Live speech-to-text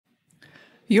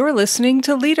You're listening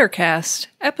to LeaderCast,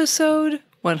 episode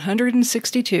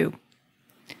 162.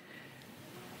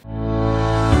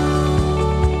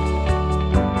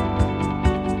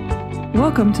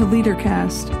 Welcome to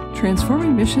LeaderCast,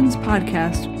 Transforming Missions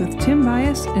podcast with Tim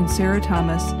Bias and Sarah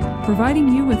Thomas,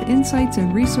 providing you with insights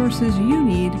and resources you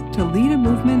need to lead a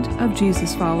movement of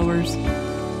Jesus followers.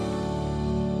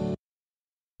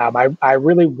 I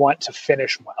really want to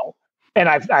finish well. And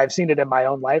I've seen it in my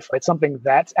own life. It's something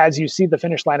that, as you see the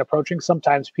finish line approaching,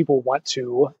 sometimes people want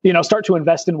to, start to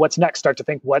invest in what's next, start to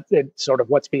think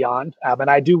what's beyond. And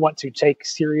I do want to take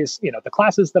serious, the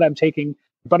classes that I'm taking,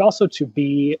 but also to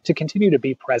continue to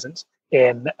be present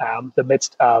in the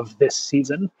midst of this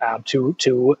season,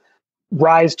 to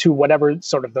rise to whatever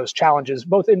sort of those challenges,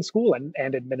 both in school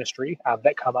and in ministry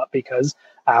that come up, because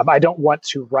I don't want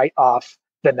to write off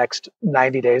the next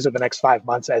 90 days or the next 5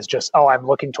 months as just, I'm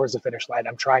looking towards the finish line.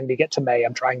 I'm trying to get to May.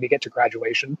 I'm trying to get to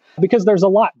graduation, because there's a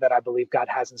lot that I believe God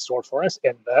has in store for us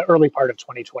in the early part of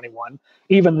 2021,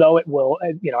 even though it will,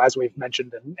 as we've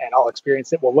mentioned and all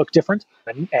experienced, it will look different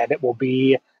and it will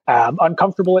be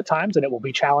uncomfortable at times, and it will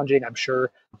be challenging, I'm sure.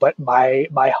 But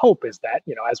my hope is that,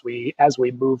 as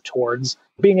we move towards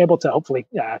being able to hopefully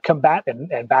combat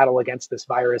and battle against this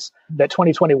virus, that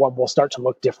 2021 will start to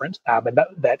look different. And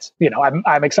that's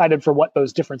I'm excited for what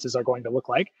those differences are going to look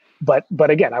like. But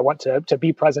again, I want to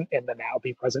be present in the now,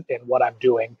 be present in what I'm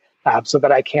doing, so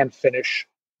that I can finish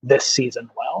this season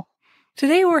well.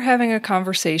 Today we're having a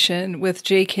conversation with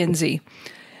Jake Hinsey.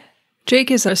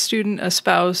 Jake is a student, a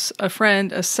spouse, a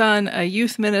friend, a son, a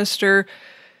youth minister.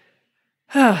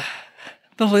 The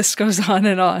list goes on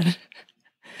and on.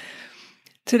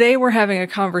 Today we're having a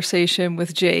conversation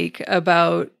with Jake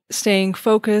about staying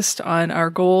focused on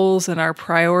our goals and our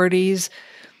priorities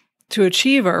to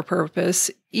achieve our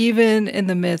purpose, even in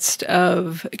the midst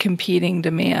of competing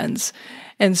demands.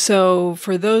 And so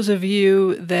for those of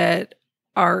you that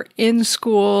are in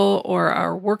school or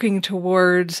are working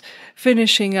towards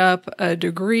finishing up a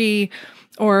degree,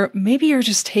 or maybe you're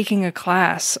just taking a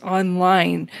class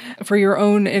online for your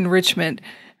own enrichment,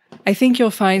 I think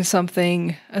you'll find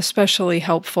something especially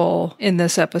helpful in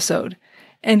this episode.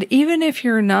 And even if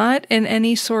you're not in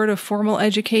any sort of formal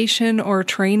education or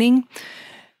training,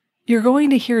 you're going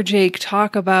to hear Jake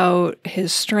talk about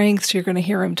his strengths. You're going to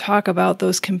hear him talk about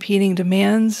those competing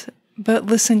demands, but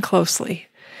listen closely.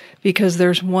 Because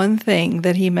there's one thing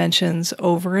that he mentions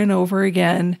over and over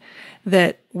again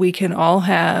that we can all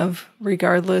have,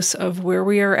 regardless of where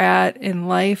we are at in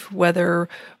life, whether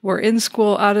we're in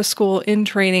school, out of school, in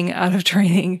training, out of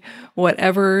training,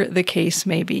 whatever the case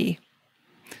may be.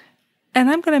 And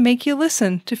I'm going to make you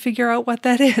listen to figure out what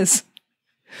that is.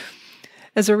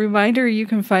 As a reminder, you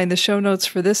can find the show notes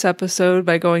for this episode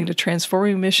by going to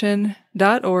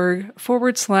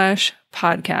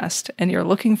transformingmission.org/podcast, and you're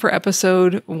looking for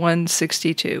episode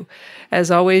 162.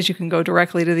 As always, you can go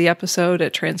directly to the episode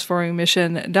at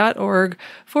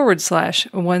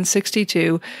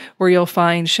transformingmission.org/162, where you'll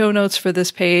find show notes for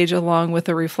this page along with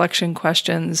the reflection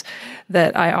questions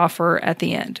that I offer at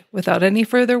the end. Without any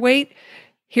further wait,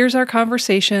 here's our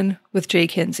conversation with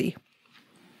Jake Hinsey.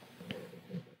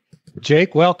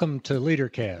 Jake, welcome to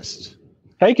LeaderCast.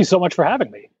 Thank you so much for having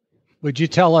me. Would you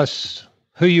tell us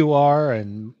who you are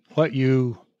and what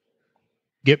you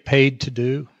get paid to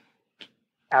do?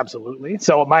 Absolutely.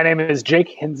 So my name is Jake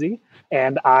Hinsey,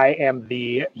 and I am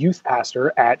the youth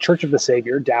pastor at Church of the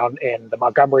Savior down in the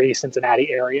Montgomery,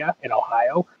 Cincinnati area in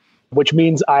Ohio, which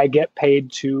means I get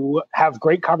paid to have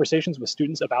great conversations with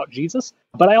students about Jesus,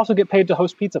 but I also get paid to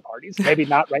host pizza parties. Maybe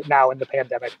not right now in the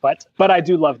pandemic, but I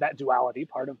do love that duality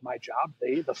part of my job,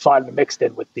 the fun mixed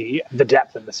in with the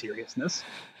depth and the seriousness.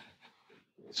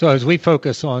 So as we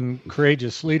focus on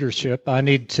courageous leadership, I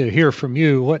need to hear from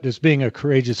you. What does being a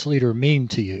courageous leader mean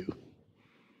to you?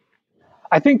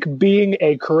 I think being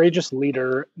a courageous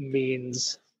leader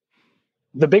means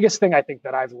the biggest thing I think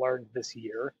that I've learned this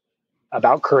year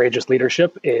about courageous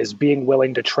leadership is being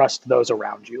willing to trust those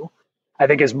around you. I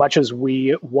think as much as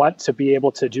we want to be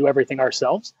able to do everything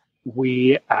ourselves,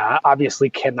 we obviously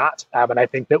cannot. And I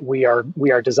think that we are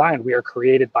designed, we are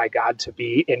created by God to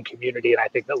be in community. And I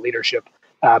think that leadership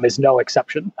is no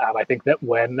exception. I think that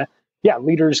when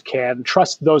leaders can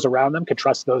trust those around them, can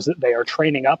trust those that they are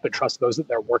training up, and trust those that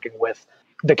they're working with,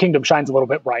 the kingdom shines a little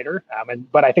bit brighter.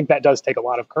 But I think that does take a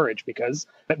lot of courage, because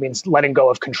that means letting go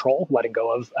of control, letting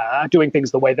go of doing things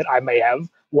the way that I may have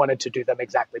wanted to do them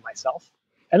exactly myself.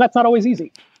 And that's not always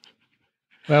easy.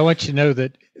 Well, I want you to know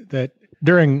that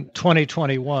during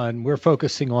 2021, we're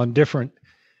focusing on different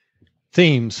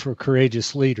themes for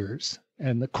courageous leaders.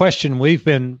 And the question we've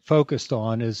been focused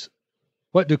on is,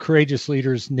 what do courageous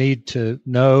leaders need to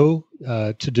know,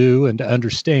 to do and to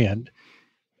understand.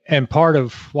 And part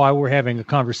of why we're having a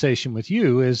conversation with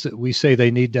you is that we say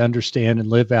they need to understand and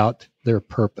live out their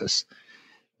purpose.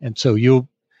 And so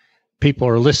people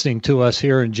are listening to us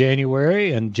here in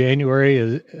January, and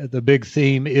January, the big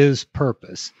theme is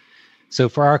purpose. So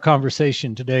for our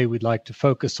conversation today, we'd like to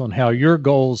focus on how your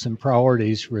goals and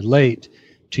priorities relate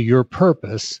to your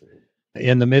purpose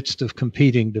in the midst of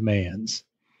competing demands.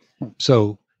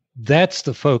 So that's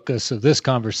the focus of this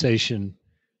conversation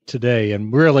today,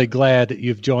 and really glad that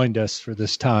you've joined us for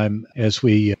this time as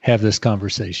we have this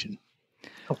conversation.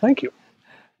 Well, thank you.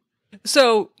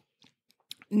 So,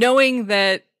 knowing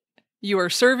that you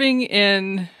are serving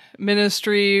in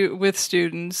ministry with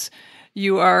students,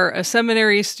 you are a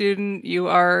seminary student, you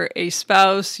are a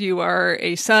spouse, you are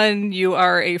a son, you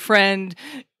are a friend,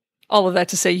 all of that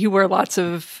to say you wear lots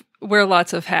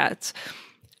of hats.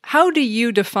 How do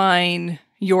you define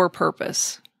your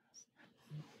purpose?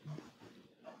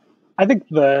 I think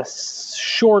the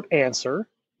short answer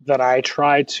that I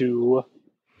try to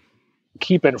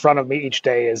keep in front of me each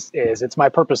day is it's my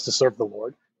purpose to serve the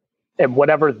Lord. And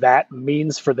whatever that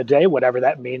means for the day, whatever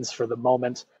that means for the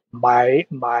moment,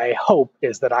 my hope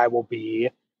is that I will be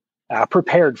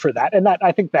prepared for that. And that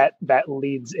I think that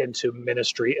leads into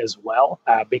ministry as well,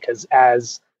 because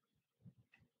as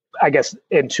I guess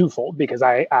in twofold, because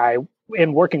I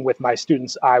in working with my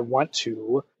students, I want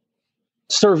to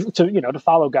serve to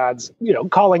follow God's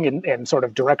calling and sort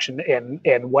of direction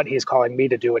in what He's calling me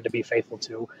to do and to be faithful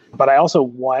to. But I also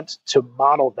want to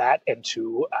model that and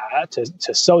to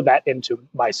sow that into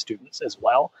my students as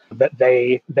well, that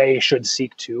they should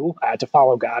seek to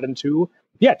follow God and to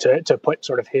put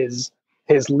sort of His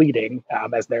leading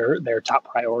as their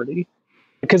top priority.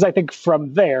 Because I think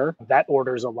from there that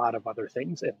orders a lot of other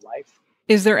things in life.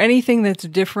 Is there anything that's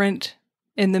different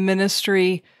in the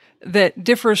ministry that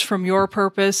differs from your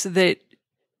purpose that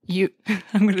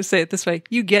I'm going to say it this way,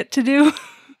 you get to do,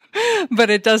 but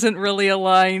it doesn't really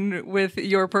align with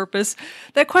your purpose?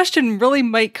 That question really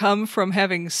might come from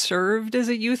having served as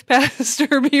a youth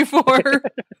pastor before.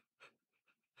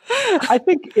 I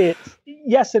think it's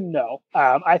yes and no.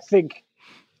 I think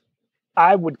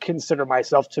I would consider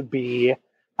myself to be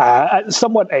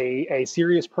somewhat a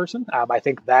serious person. I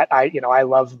think that I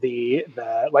love the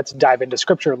let's dive into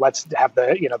scripture. Let's have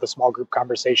the small group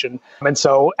conversation. And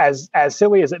so as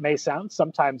silly as it may sound,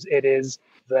 sometimes it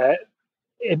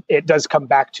does come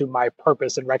back to my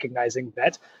purpose and recognizing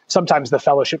that sometimes the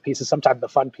fellowship pieces, sometimes the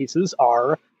fun pieces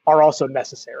are also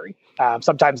necessary.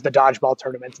 Sometimes the dodgeball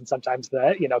tournaments and sometimes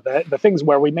the things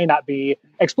where we may not be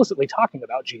explicitly talking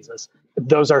about Jesus,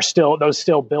 those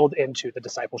still build into the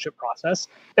discipleship process.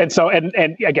 And so, and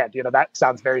again, that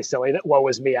sounds very silly that woe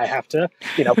is me. I have to,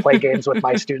 play games with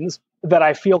my students that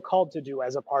I feel called to do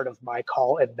as a part of my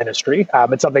call in ministry.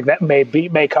 It's something that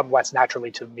may come less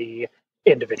naturally to me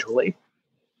individually,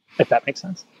 if that makes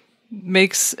sense.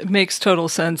 Makes total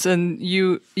sense. And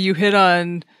you hit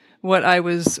on what I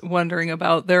was wondering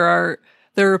about. There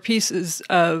are pieces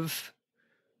of,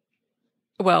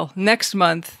 next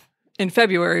month in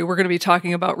February, we're going to be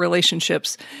talking about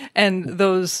relationships, and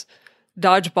those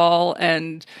dodgeball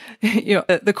and,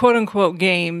 the quote unquote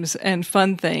games and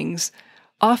fun things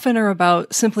often are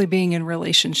about simply being in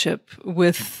relationship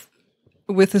with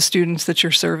the students that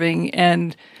you're serving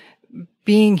and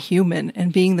being human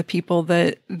and being the people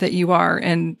that you are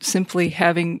and simply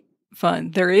having fun.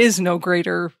 There is no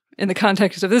greater, in the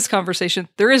context of this conversation,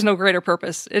 there is no greater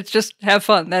purpose. It's just have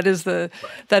fun. That is the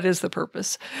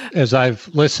purpose. As I've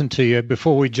listened to you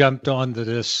before we jumped onto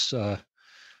this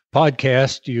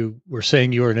podcast, you were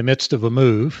saying you were in the midst of a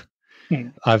move.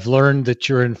 I've learned that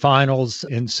you're in finals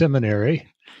in seminary.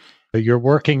 You're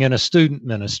working in a student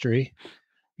ministry.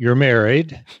 You're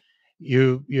married.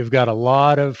 You've got a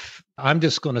lot of, I'm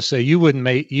just going to say, you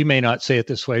may not say it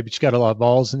this way, but you got a lot of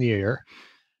balls in the air.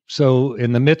 So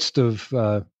in the midst of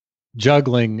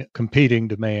juggling competing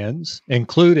demands,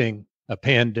 including a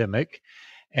pandemic,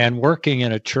 and working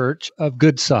in a church of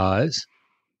good size,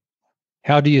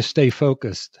 how do you stay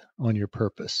focused on your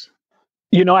purpose?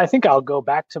 I think I'll go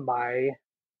back to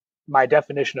my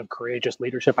definition of courageous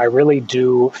leadership. I really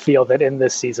do feel that in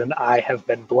this season, I have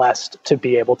been blessed to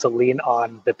be able to lean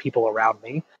on the people around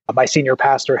me. My senior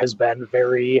pastor has been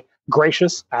very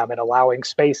gracious in allowing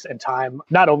space and time,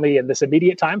 not only in this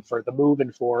immediate time for the move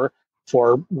and for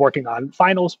working on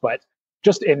finals, but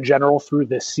just in general through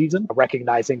this season,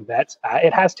 recognizing that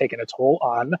it has taken a toll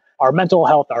on our mental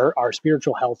health, our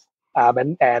spiritual health,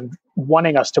 and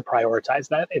wanting us to prioritize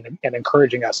that and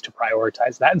encouraging us to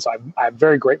prioritize that. And so I'm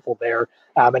very grateful there.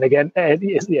 And again,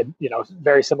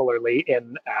 very similarly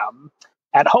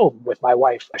at home with my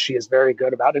wife. She is very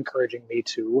good about encouraging me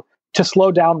to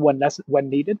slow down when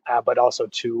needed, but also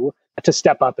to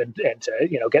step up and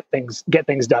to get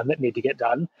things done that need to get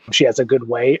done. She has a good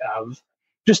way of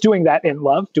just doing that in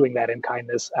love, doing that in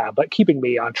kindness, but keeping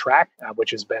me on track,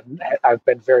 which I've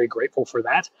been very grateful for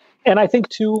that. And I think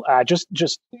too, just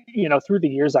through the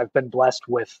years, I've been blessed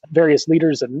with various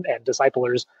leaders and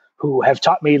disciplers who have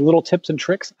taught me little tips and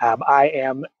tricks. I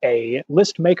am a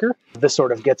list maker. This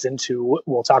sort of gets into,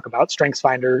 we'll talk about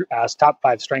StrengthsFinder, top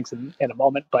 5 strengths in a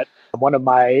moment, but one of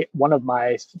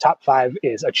my top 5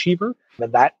 is achiever.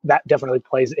 And that definitely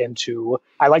plays into,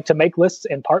 I like to make lists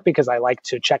in part because I like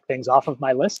to check things off of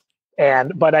my list.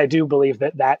 But I do believe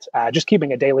that just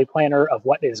keeping a daily planner of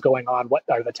what is going on, what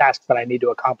are the tasks that I need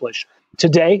to accomplish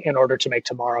today in order to make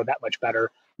tomorrow that much better,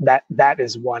 that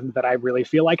is one that I really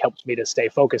feel like helps me to stay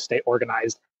focused, stay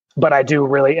organized. But I do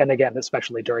really, and again,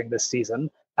 especially during this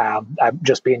season, I'm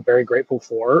just being very grateful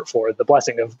for the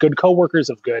blessing of good coworkers,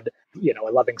 of good,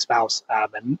 a loving spouse,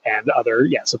 and other,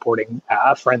 supporting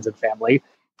friends and family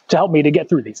to help me to get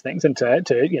through these things and to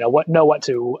know what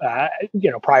to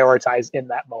prioritize in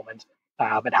that moment,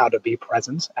 and how to be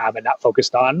present, and not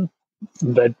focused on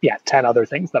the 10 other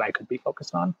things that I could be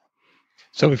focused on.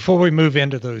 So before we move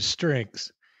into those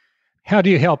strengths, how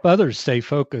do you help others stay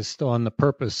focused on the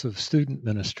purpose of student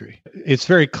ministry? It's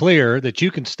very clear that you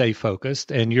can stay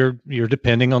focused and you're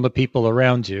depending on the people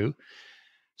around you.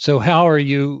 So how are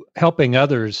you helping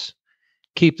others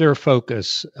keep their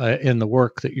focus in the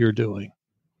work that you're doing?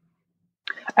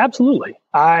 Absolutely.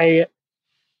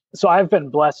 So I've been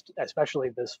blessed, especially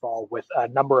this fall, with a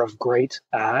number of great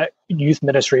youth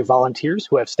ministry volunteers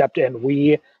who have stepped in.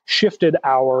 We shifted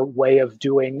our way of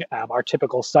doing our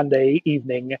typical Sunday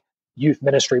evening youth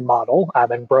ministry model,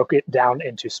 and broke it down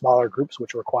into smaller groups,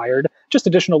 which required just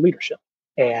additional leadership.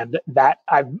 And that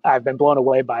I've been blown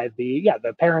away by the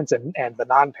parents and the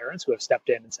non-parents who have stepped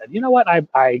in and said, you know what,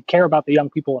 I care about the young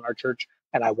people in our church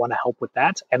and I want to help with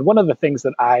that. And one of the things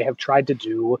that I have tried to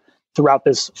do throughout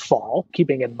this fall,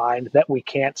 keeping in mind that we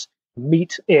can't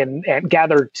meet in and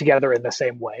gather together in the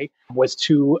same way, was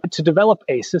to develop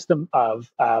a system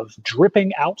of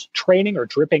dripping out training or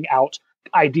dripping out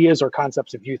ideas or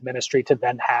concepts of youth ministry to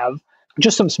then have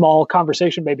just some small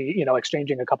conversation, maybe,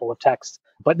 exchanging a couple of texts.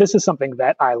 But this is something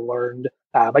that I learned,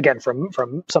 again,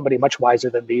 from somebody much wiser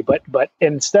than me. But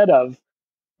instead of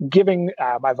giving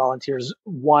my volunteers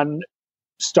one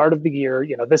start of the year,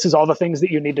 this is all the things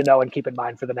that you need to know and keep in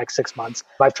mind for the next 6 months,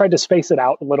 I've tried to space it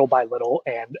out little by little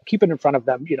and keep it in front of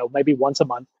them, maybe once a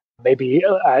month, maybe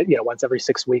once every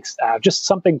 6 weeks, just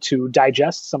something to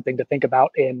digest, something to think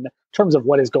about in terms of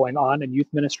what is going on in youth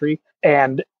ministry.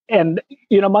 And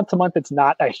month to month, it's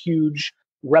not a huge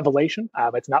revelation.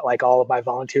 It's not like all of my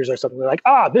volunteers are suddenly like,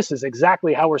 this is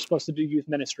exactly how we're supposed to do youth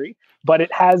ministry. But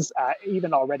it has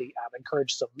even already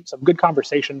encouraged some good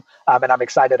conversation. And I'm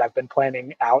excited. I've been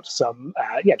planning out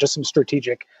just some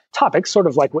strategic topics, sort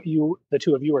of like what the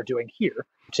two of you are doing here,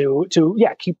 to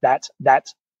keep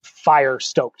that fire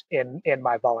stoked in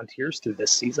my volunteers through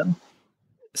this season.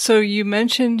 So you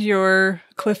mentioned your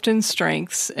Clifton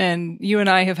strengths, and you and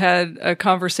I have had a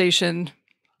conversation,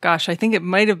 gosh, I think it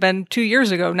might have been 2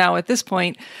 years ago now at this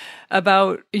point,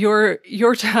 about your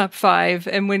top 5.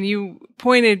 And when you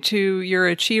pointed to your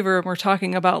achiever and we're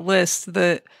talking about lists,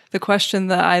 the question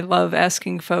that I love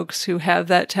asking folks who have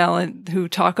that talent, who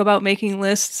talk about making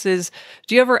lists, is,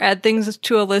 do you ever add things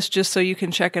to a list just so you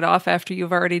can check it off after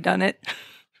you've already done it?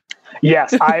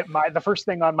 Yes, the first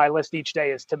thing on my list each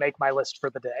day is to make my list for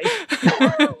the day.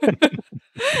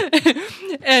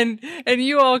 and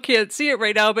you all can't see it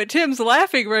right now, but Tim's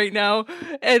laughing right now,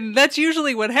 and that's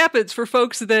usually what happens for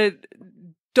folks that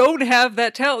don't have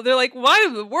that talent. They're like, why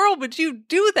in the world would you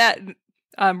do that?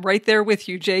 I'm right there with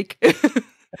you, Jake.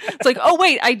 It's like, oh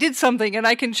wait, I did something and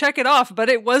I can check it off, but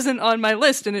it wasn't on my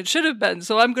list and it should have been,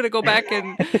 so I'm going to go back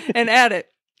and add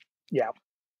it. Yeah.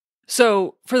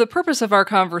 So for the purpose of our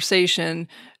conversation,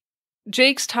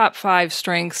 Jake's top 5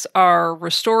 strengths are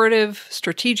restorative,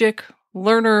 strategic,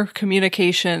 learner,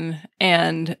 communication,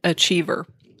 and achiever.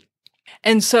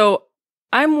 And so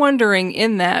I'm wondering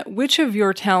in that, which of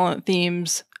your talent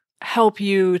themes help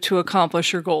you to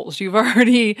accomplish your goals? You've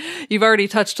already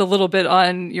touched a little bit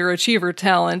on your achiever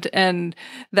talent and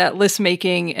that list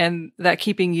making and that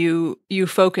keeping you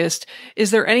focused. Is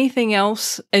there anything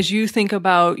else as you think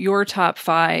about your top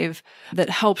 5 that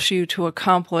helps you to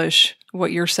accomplish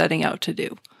what you're setting out to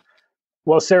do?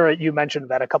 Well, Sarah, you mentioned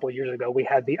that a couple of years ago we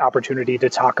had the opportunity to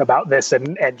talk about this,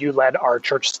 and you led our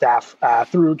church staff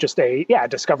through just a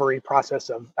discovery process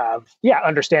of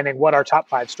understanding what our top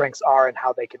 5 strengths are and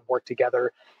how they can work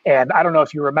together. And I don't know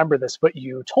if you remember this, but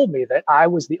you told me that I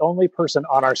was the only person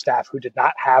on our staff who did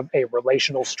not have a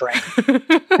relational strength,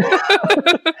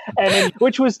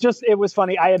 which was just, it was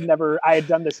funny. I had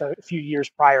done this a few years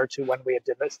prior to when we had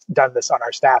done this on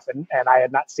our staff, and I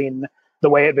had not seen the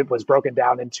way it was broken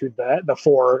down into the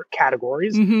 4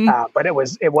 categories. But it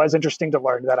was interesting to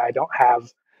learn that I don't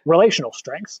have relational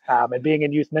strengths. And being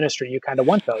in youth ministry, you kind of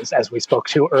want those, as we spoke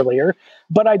to earlier.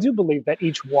 But I do believe that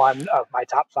each one of my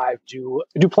top 5 do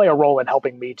play a role in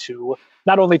helping me to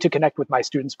not only to connect with my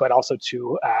students, but also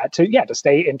to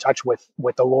stay in touch with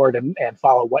the Lord and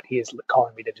follow what He is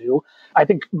calling me to do. I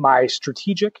think my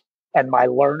strategic and my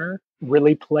learner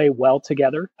really play well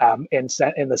together in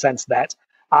the sense that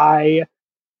I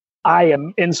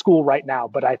am in school right now,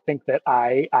 but I think that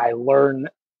I learn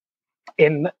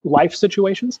in life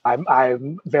situations.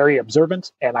 I'm very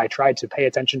observant, and I try to pay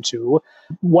attention to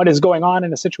what is going on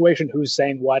in a situation, who's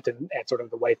saying what, and sort of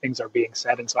the way things are being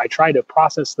said. And so I try to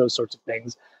process those sorts of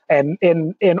things, and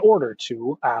in order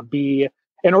to be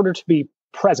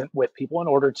present with people, in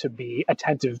order to be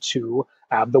attentive to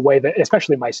the way that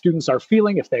especially my students are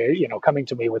feeling, if they're coming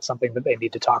to me with something that they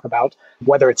need to talk about,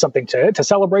 whether it's something to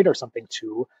celebrate or something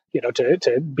to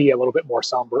be a little bit more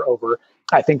somber over.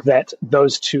 I think that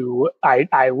those two,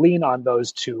 I lean on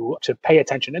those two to pay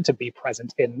attention and to be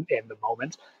present in the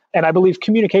moment. And I believe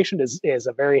communication is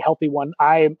a very healthy one.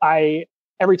 I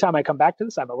every time I come back to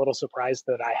this, I'm a little surprised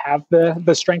that I have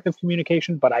the strength of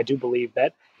communication, but I do believe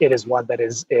that it is one that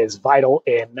is vital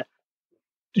in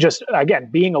just, again,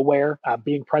 being aware,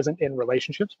 being present in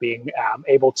relationships, being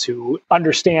able to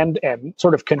understand and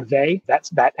sort of convey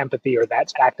that empathy or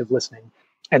that active listening.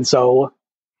 And so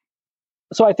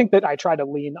I think that I try to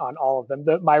lean on all of them.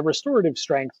 My restorative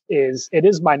strength is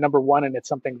my number one, and it's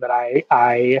something that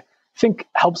I think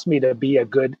helps me to be a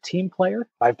good team player.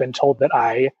 I've been told that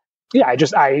I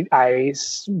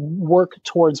work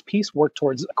towards peace, work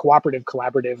towards cooperative,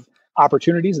 collaborative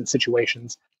opportunities and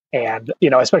situations. And,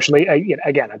 especially,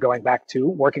 again, going back to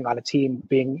working on a team,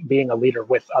 being a leader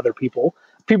with other people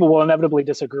will inevitably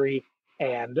disagree.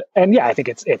 And I think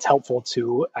it's helpful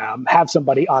to have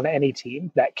somebody on any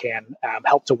team that can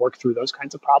help to work through those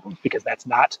kinds of problems, because that's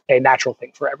not a natural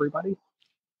thing for everybody.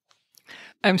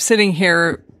 I'm sitting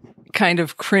here kind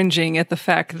of cringing at the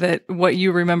fact that what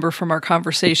you remember from our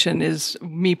conversation is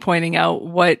me pointing out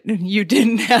what you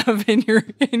didn't have in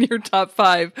your top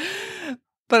 5.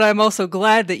 But I'm also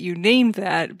glad that you named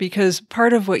that, because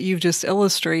part of what you've just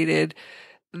illustrated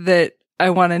that I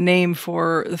want to name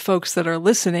for the folks that are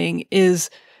listening is,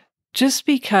 just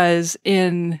because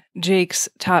in Jake's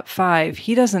top 5,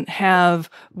 he doesn't have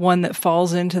one that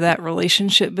falls into that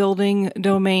relationship building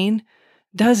domain,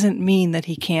 doesn't mean that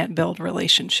he can't build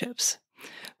relationships.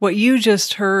 What you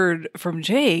just heard from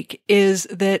Jake is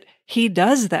that he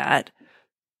does that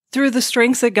through the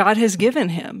strengths that God has given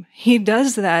him. He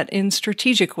does that in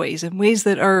strategic ways, in ways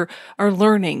that are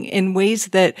learning, in ways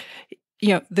that,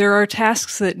 there are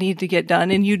tasks that need to get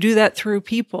done, and you do that through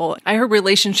people. I heard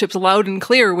relationships loud and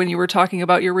clear when you were talking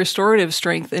about your restorative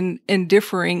strength and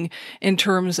differing in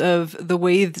terms of the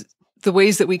ways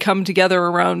that we come together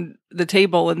around the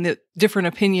table and the different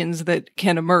opinions that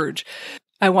can emerge.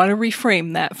 I want to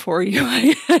reframe that for you,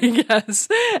 I guess,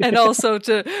 and also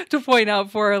to point out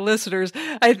for our listeners.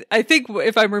 I think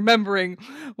if I'm remembering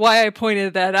why I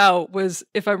pointed that out was,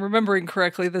 if I'm remembering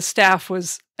correctly, the staff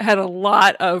had a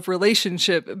lot of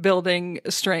relationship building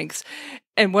strengths.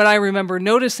 And what I remember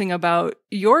noticing about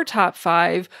your top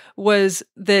 5 was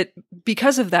that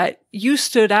because of that, you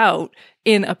stood out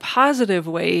in a positive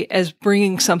way as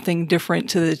bringing something different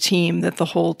to the team that the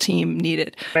whole team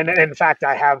needed. And in fact,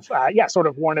 I have, sort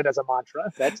of worn it as a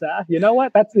mantra that, you know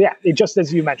what, just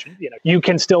as you mentioned, you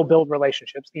can still build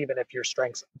relationships even if your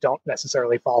strengths don't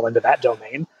necessarily fall into that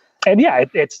domain. And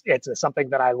it's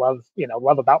something that I love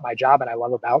about my job, and I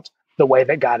love about the way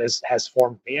that God has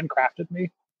formed me and crafted me.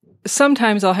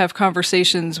 Sometimes I'll have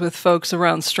conversations with folks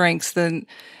around strengths, and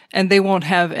they won't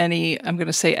have any, I'm going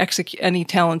to say, any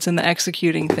talents in the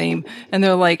executing theme. And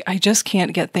they're like, I just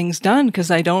can't get things done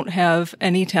because I don't have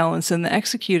any talents in the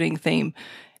executing theme.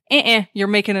 You're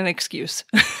making an excuse.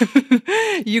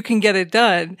 You can get it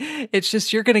done. It's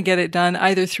just you're going to get it done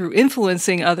either through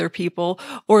influencing other people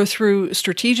or through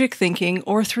strategic thinking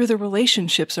or through the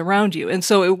relationships around you. And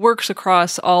so it works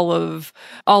across all of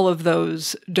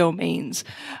those domains.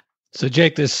 So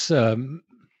Jake, this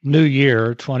new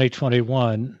year,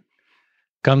 2021,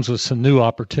 comes with some new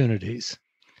opportunities.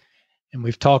 And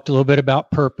we've talked a little bit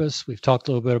about purpose. We've talked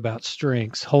a little bit about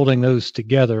strengths, holding those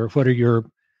together. What are your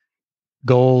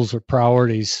goals or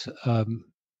priorities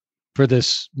for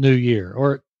this new year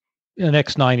or the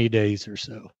next 90 days or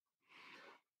so?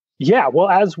 Yeah, well,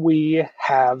 as we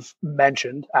have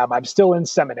mentioned, I'm still in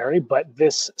seminary, but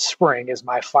this spring is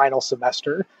my final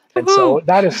semester. And so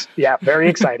that is, very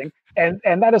exciting. And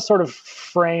that is sort of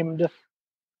framed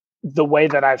the way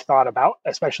that I've thought about,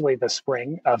 especially the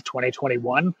spring of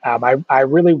 2021. I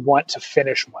really want to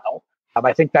finish well.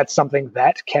 I think that's something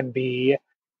that can be,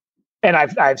 and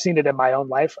I've seen it in my own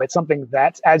life. It's something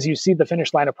that, as you see the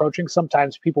finish line approaching,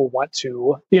 sometimes people want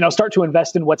to, start to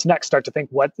invest in what's next, start to think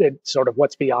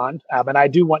what's beyond. And I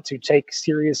do want to take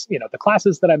serious, the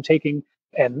classes that I'm taking,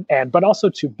 but also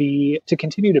to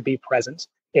continue to be present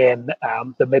in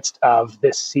the midst of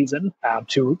this season,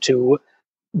 to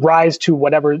rise to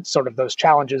whatever sort of those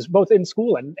challenges, both in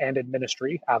school and in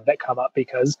ministry, that come up,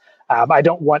 because I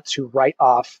don't want to write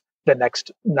off the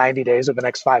next 90 days or the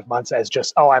next 5 months as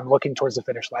just, I'm looking towards the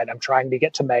finish line. I'm trying to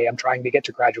get to May. I'm trying to get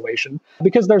to graduation,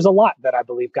 because there's a lot that I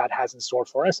believe God has in store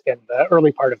for us in the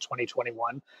early part of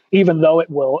 2021, even though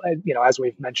it will, as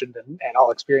we've mentioned and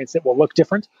I'll experience, it will look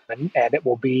different and it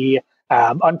will be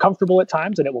uncomfortable at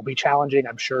times, and it will be challenging,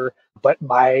 I'm sure. But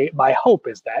my hope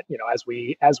is that,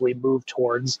 as we move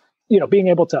towards, being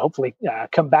able to hopefully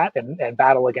combat and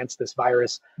battle against this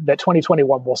virus, that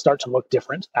 2021 will start to look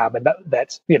different. And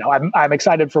that I'm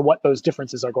excited for what those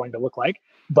differences are going to look like.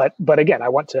 But again, I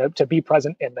want to be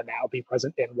present in the now, be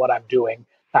present in what I'm doing,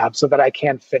 so that I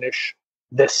can finish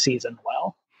this season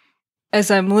well. As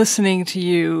I'm listening to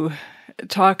you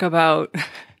talk about,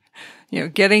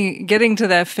 getting to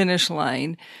that finish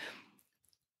line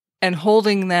and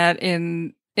holding that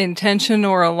in intention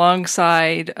or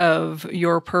alongside of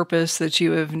your purpose that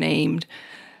you have named,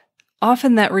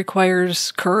 often that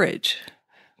requires courage,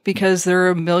 because there are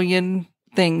a million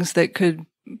things that could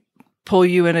pull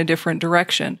you in a different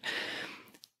direction.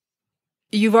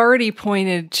 You've already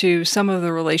pointed to some of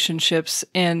the relationships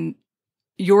in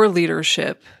your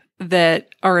leadership that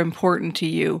are important to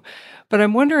you, but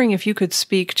I'm wondering if you could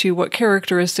speak to what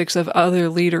characteristics of other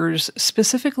leaders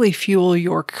specifically fuel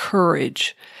your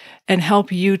courage and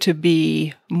help you to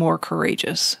be more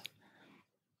courageous.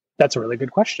 That's a really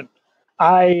good question.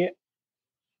 I've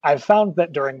found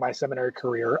that during my seminary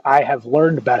career, I have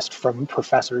learned best from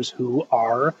professors who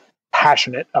are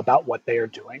passionate about what they are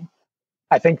doing.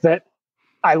 I think that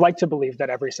I like to believe that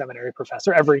every seminary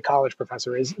professor, every college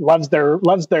professor loves their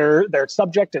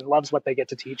subject and loves what they get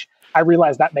to teach. I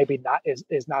realize that maybe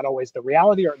is not always the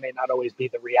reality, or it may not always be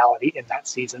the reality in that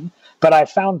season. But I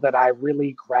found that I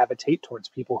really gravitate towards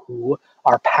people who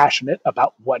are passionate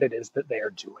about what it is that they are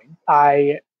doing.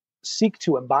 I seek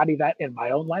to embody that in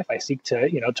my own life. I seek to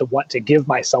want to give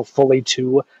myself fully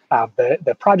to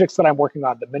the projects that I'm working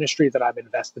on, the ministry that I'm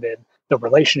invested in, the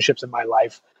relationships in my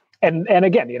life. And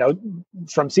again,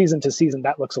 from season to season,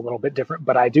 that looks a little bit different.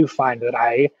 But I do find that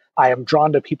I am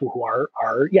drawn to people who are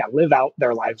live out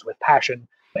their lives with passion.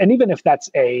 And even if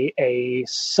that's a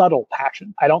subtle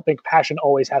passion, I don't think passion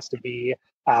always has to be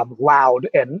loud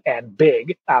and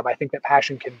big. I think that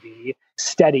passion can be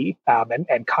steady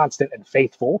and constant and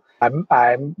faithful.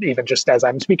 I'm even, just as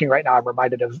I'm speaking right now, I'm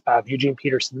reminded of Eugene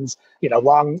Peterson's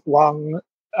long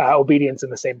obedience in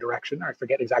the same direction. I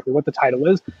forget exactly what the title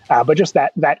is, but just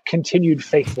that continued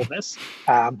faithfulness,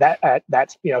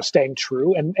 that's staying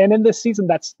true. And in this season,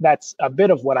 that's a bit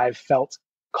of what I've felt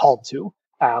called to.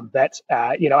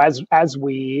 As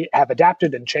we have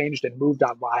adapted and changed and moved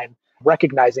online,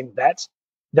 recognizing that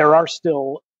there are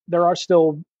still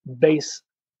base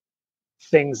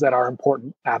things that are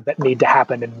important, that need to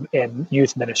happen in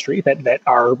youth ministry, that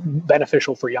are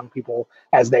beneficial for young people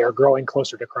as they are growing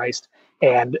closer to Christ.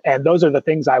 And those are the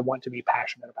things I want to be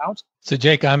passionate about. So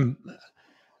Jake,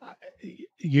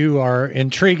 you are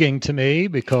intriguing to me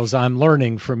because I'm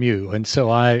learning from you. And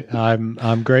so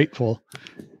I'm grateful.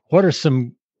 What are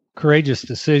some courageous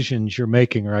decisions you're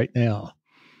making right now?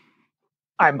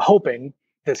 I'm hoping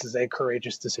this is a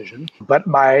courageous decision, but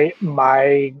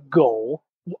my goal,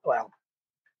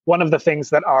 one of the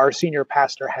things that our senior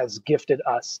pastor has gifted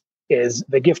us is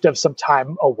the gift of some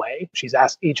time away. She's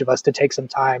asked each of us to take some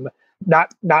time,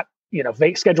 not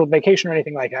scheduled vacation or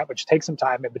anything like that, but to take some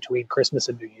time in between Christmas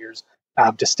and New Year's,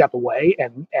 to step away.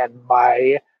 And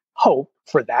my hope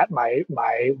for that,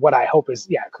 what I hope is,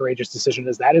 a courageous decision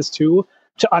is to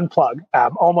unplug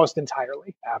almost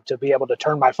entirely, to be able to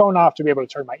turn my phone off, to be able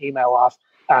to turn my email off,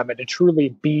 and to truly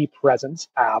be present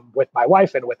with my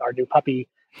wife and with our new puppy,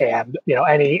 and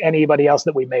anybody else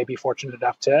that we may be fortunate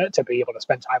enough to be able to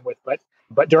spend time with.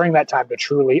 But during that time, to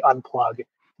truly unplug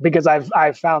because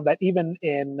I've found that even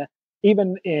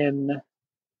in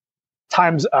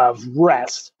times of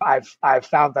rest, I've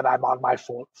found that I'm on my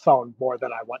phone more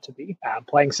than I want to be,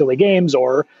 playing silly games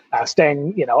or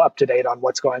staying up to date on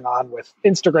what's going on with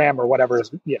Instagram or whatever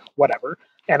whatever.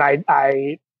 And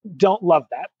I don't love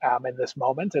that in this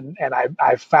moment, and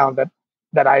I've found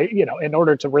that I in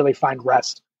order to really find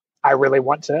rest, I really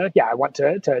want to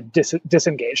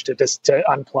disengage, to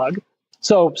unplug.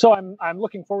 So I'm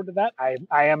looking forward to that.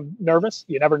 I am nervous.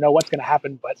 You never know what's going to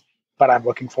happen, but I'm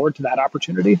looking forward to that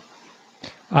opportunity.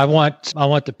 I want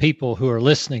the people who are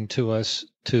listening to us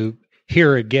to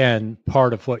hear again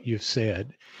part of what you've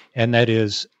said, and that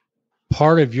is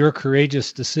part of your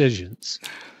courageous decisions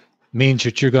means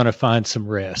that you're going to find some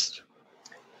rest,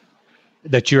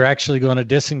 that you're actually going to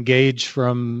disengage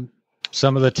from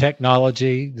some of the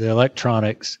technology, the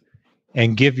electronics,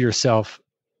 and give yourself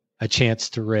a chance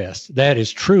to rest. That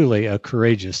is truly a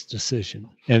courageous decision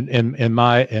in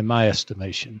my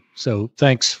estimation. So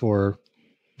thanks for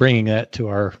bringing that to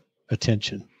our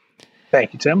attention.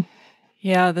 Thank you, Tim.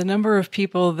 Yeah, the number of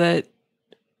people that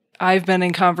I've been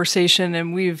in conversation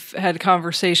and we've had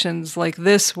conversations like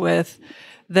this with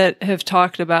that have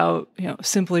talked about,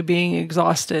 simply being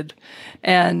exhausted,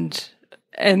 and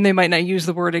they might not use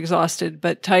the word exhausted,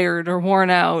 but tired or worn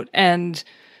out. And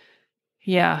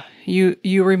yeah,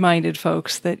 you reminded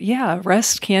folks that,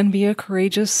 rest can be a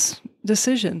courageous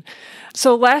decision.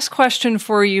 So last question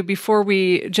for you before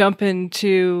we jump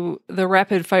into the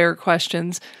rapid fire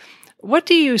questions. What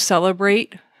do you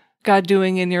celebrate God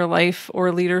doing in your life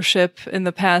or leadership in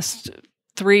the past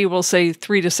 3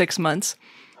 to 6 months?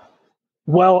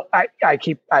 Well, I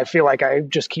feel like I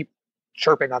just keep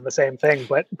chirping on the same thing,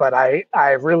 but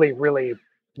I really, really,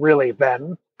 really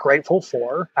been grateful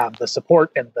for the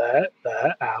support and the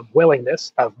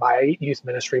willingness of my youth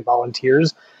ministry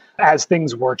volunteers as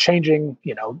things were changing,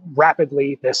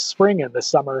 rapidly this spring and this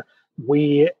summer.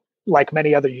 We, like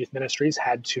many other youth ministries,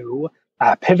 had to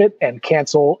pivot and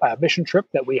cancel a mission trip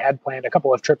that we had planned, a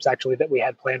couple of trips actually that we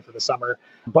had planned for the summer.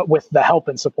 But with the help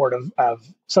and support of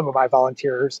some of my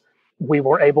volunteers, we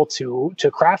were able to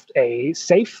craft a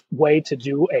safe way to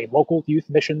do a local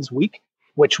youth missions week,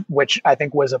 which I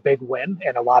think was a big win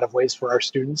in a lot of ways for our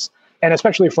students, and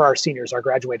especially for our seniors, our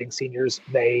graduating seniors.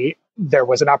 There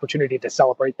was an opportunity to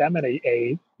celebrate them in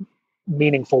a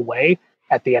meaningful way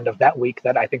at the end of that week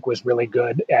that I think was really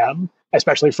good,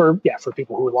 especially for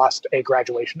people who lost a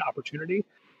graduation opportunity.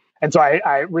 And so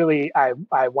I really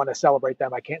want to celebrate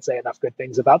them. I can't say enough good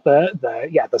things about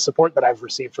the support that I've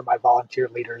received from my volunteer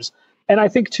leaders. And I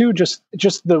think too, just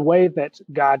the way that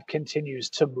God continues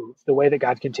to move, the way that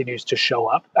God continues to show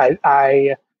up.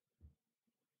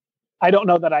 I don't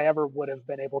know that I ever would have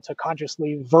been able to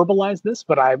consciously verbalize this,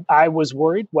 but I was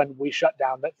worried when we shut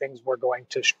down that things were going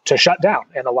to shut down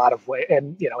in a lot of ways,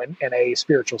 and in a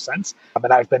spiritual sense.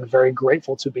 And I've been very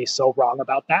grateful to be so wrong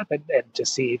about that, and to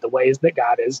see the ways that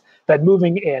God has been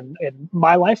moving in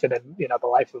my life and in the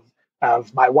life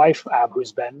of my wife,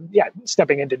 who's been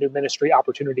stepping into new ministry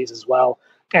opportunities as well,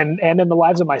 and in the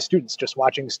lives of my students, just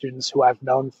watching students who I've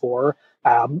known for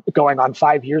going on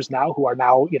 5 years now, who are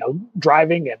now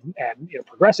driving and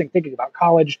progressing, thinking about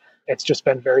college. It's just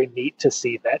been very neat to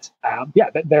see that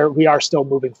that we are still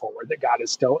moving forward, that God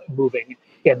is still moving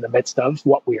in the midst of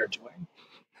what we are doing.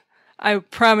 I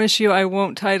promise you I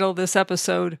won't title this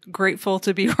episode "Grateful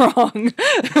to be Wrong."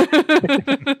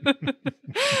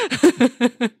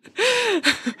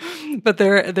 But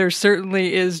there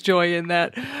certainly is joy in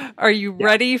that. Are you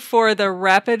ready for the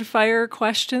rapid fire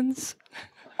questions?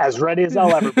 As ready as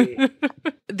I'll ever be.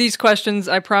 These questions,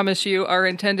 I promise you, are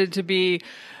intended to be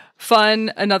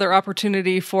fun, another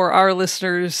opportunity for our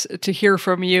listeners to hear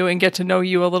from you and get to know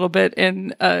you a little bit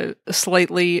in a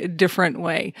slightly different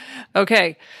way.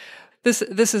 Okay. This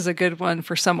is a good one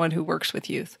for someone who works with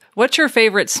youth. What's your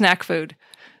favorite snack food?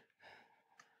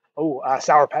 Oh,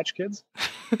 Sour Patch Kids.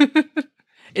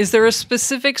 Is there a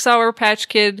specific Sour Patch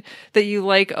Kid that you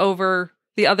like over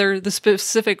the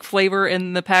specific flavor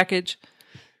in the package?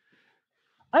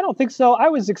 I don't think so. I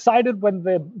was excited when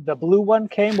the blue one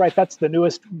came, right? That's the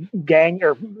newest gang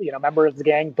or member of the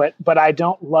gang, but I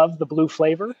don't love the blue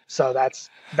flavor, so that's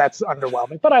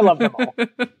underwhelming. But I love them all.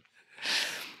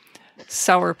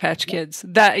 Sour Patch Kids.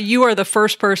 That you are the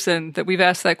first person that we've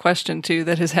asked that question to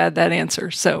that has had that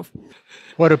answer. So,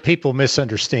 what do people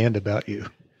misunderstand about you?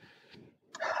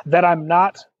 That I'm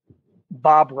not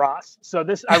Bob Ross. So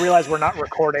I realize we're not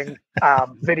recording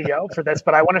video for this,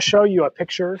 but I want to show you a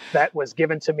picture that was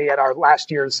given to me at our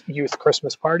last year's youth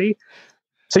Christmas party.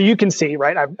 So you can see,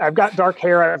 right? I've got dark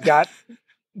hair. I've got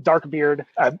dark beard.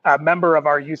 A member of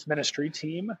our youth ministry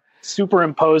team.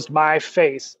 superimposed my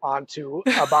face onto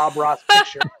a Bob Ross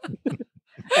picture.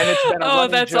 And it's been a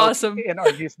running joke awesome. in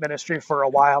our youth ministry for a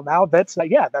while now. That's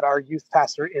that our youth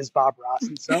pastor is Bob Ross.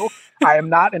 And so I am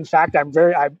not, in fact,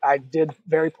 I did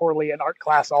very poorly in art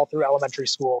class all through elementary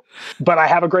school, but I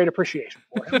have a great appreciation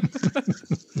for him.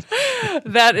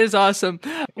 That is awesome.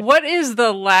 What is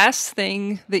the last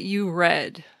thing that you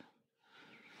read?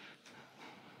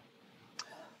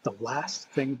 The last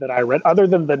thing that I read, other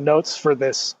than the notes for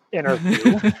this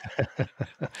interview,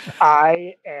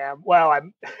 I'm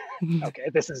okay.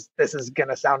 This is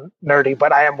gonna sound nerdy,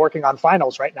 but I am working on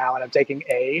finals right now, and I'm taking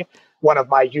one of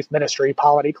my youth ministry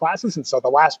polity classes, and so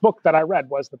the last book that I read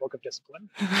was the Book of Discipline.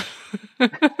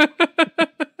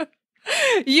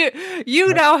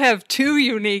 You now have two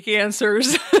unique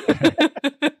answers.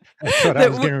 That's what I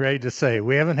was getting ready to say.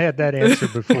 We haven't had that answer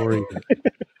before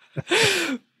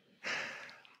either.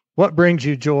 What brings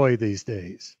you joy these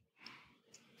days?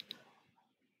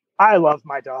 I love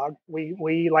my dog.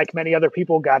 We like many other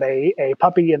people, got a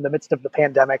puppy in the midst of the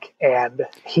pandemic, and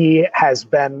he has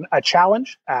been a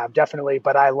challenge, definitely.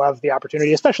 But I love the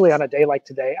opportunity, especially on a day like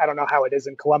today. I don't know how it is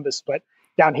in Columbus, but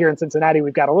down here in Cincinnati,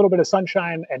 we've got a little bit of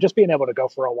sunshine, and just being able to go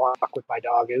for a walk with my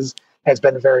dog has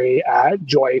been very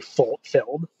joyful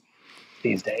filled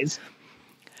these days.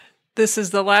 This is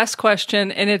the last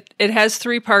question, and it has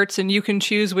 3 parts, and you can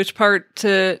choose which part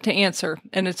to answer,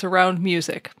 and it's around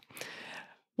music.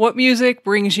 What music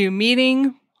brings you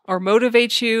meaning, or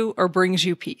motivates you, or brings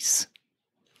you peace?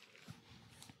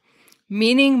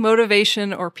 Meaning,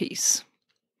 motivation, or peace?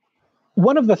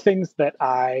 One of the things that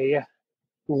I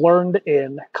learned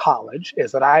in college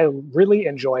is that I really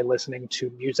enjoy listening to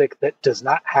music that does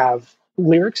not have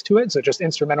lyrics to it, so just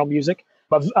instrumental music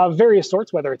of various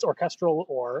sorts, whether it's orchestral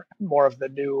or more of the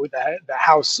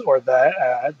house or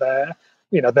the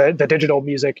digital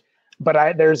music.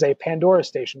 But there's a Pandora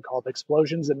station called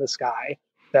Explosions in the Sky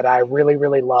that I really,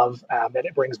 really love, and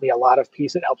it brings me a lot of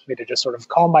peace. It helps me to just sort of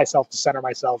calm myself, to center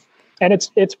myself, and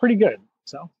it's pretty good.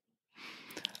 So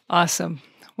awesome.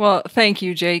 Well, thank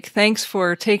you, Jake. Thanks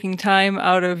for taking time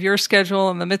out of your schedule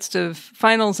in the midst of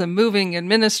finals and moving and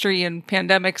ministry and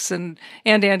pandemics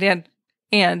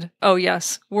and oh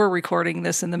yes, we're recording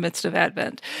this in the midst of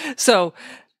Advent. So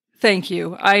thank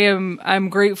you. I'm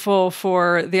grateful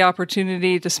for the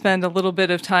opportunity to spend a little bit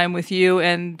of time with you,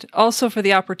 and also for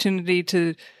the opportunity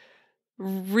to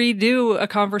redo a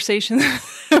conversation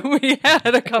that we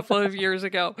had a couple of years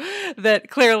ago that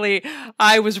clearly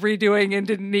I was redoing and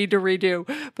didn't need to redo,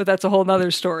 but that's a whole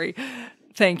nother story.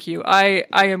 Thank you. I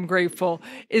am grateful.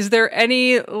 Is there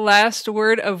any last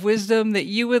word of wisdom that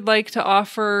you would like to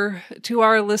offer to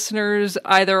our listeners,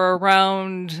 either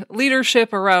around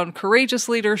leadership, around courageous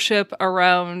leadership,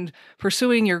 around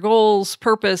pursuing your goals,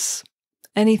 purpose,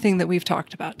 anything that we've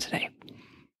talked about today?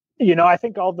 I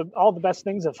think all the best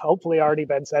things have hopefully already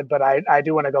been said, but I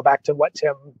do want to go back to what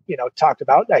Tim, talked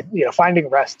about, finding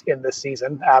rest in this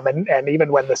season. And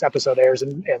even when this episode airs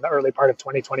in the early part of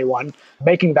 2021,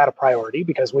 making that a priority,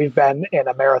 because we've been in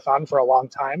a marathon for a long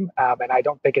time. And I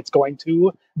don't think it's going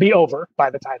to be over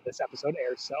by the time this episode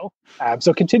airs.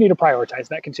 So continue to prioritize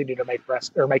that, continue to make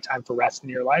time for rest in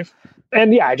your life.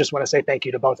 And I just want to say thank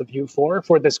you to both of you for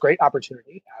this great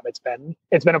opportunity. It's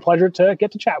been a pleasure to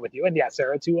get to chat with you. And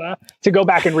Sarah, to go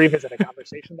back and revisit a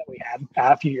conversation that we had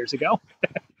a few years ago.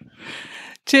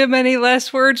 Tim, any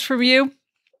last words from you?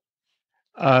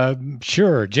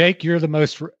 Sure. Jake, you're the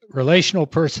most relational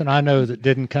person I know that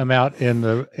didn't come out in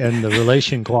the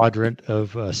relation quadrant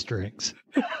of strengths.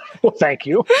 Well, thank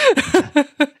you.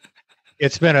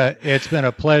 It's been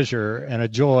a pleasure and a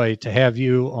joy to have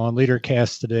you on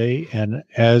LeaderCast today. And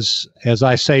as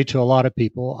I say to a lot of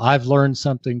people, I've learned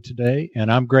something today,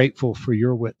 and I'm grateful for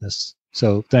your witness.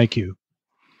 So thank you.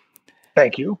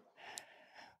 Thank you.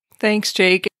 Thanks,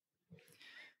 Jake.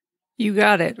 You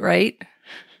got it, right?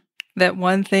 That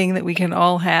one thing that we can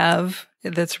all have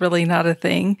that's really not a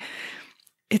thing.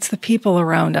 It's the people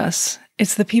around us.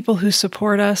 It's the people who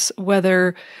support us,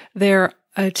 whether they're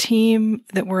a team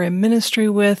that we're in ministry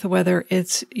with, whether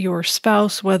it's your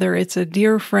spouse, whether it's a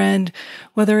dear friend,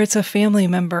 whether it's a family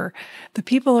member. The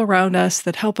people around us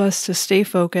that help us to stay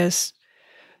focused,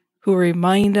 who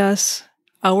remind us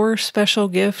our special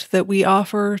gift that we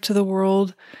offer to the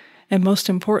world, and most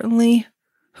importantly,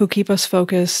 who keep us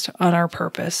focused on our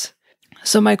purpose.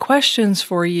 So my questions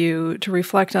for you to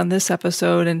reflect on this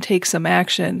episode and take some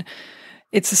action,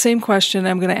 it's the same question.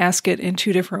 I'm going to ask it in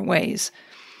 2 different ways.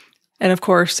 And of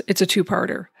course, it's a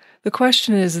 2-parter. The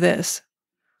question is this: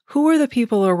 who are the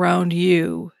people around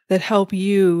you that help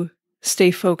you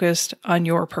stay focused on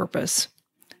your purpose?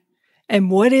 And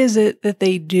what is it that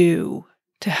they do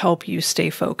to help you stay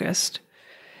focused.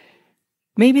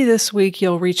 Maybe this week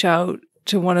you'll reach out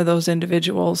to one of those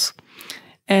individuals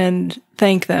and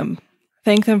thank them.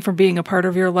 Thank them for being a part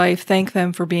of your life. Thank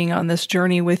them for being on this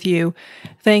journey with you.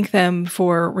 Thank them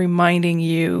for reminding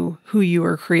you who you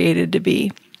were created to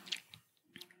be.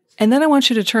 And then I want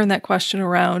you to turn that question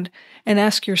around and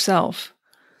ask yourself,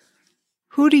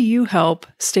 who do you help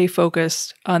stay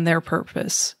focused on their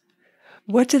purpose?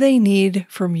 What do they need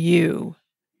from you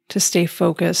to stay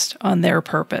focused on their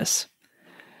purpose?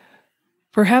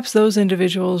 Perhaps those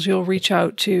individuals you'll reach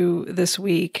out to this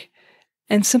week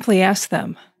and simply ask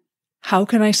them, how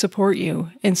can I support you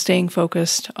in staying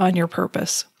focused on your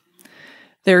purpose?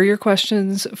 There are your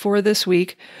questions for this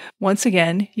week. Once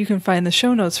again, you can find the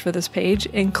show notes for this page,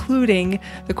 including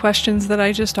the questions that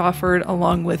I just offered,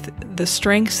 along with the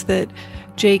strengths that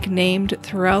Jake named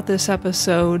throughout this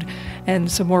episode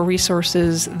and some more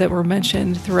resources that were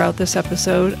mentioned throughout this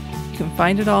episode. You can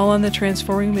find it all on the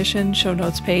Transforming Mission show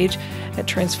notes page at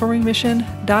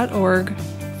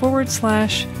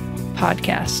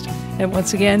transformingmission.org/podcast. And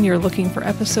once again, you're looking for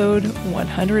episode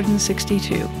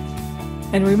 162.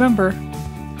 And remember,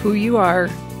 who you are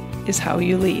is how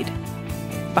you lead.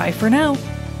 Bye for now.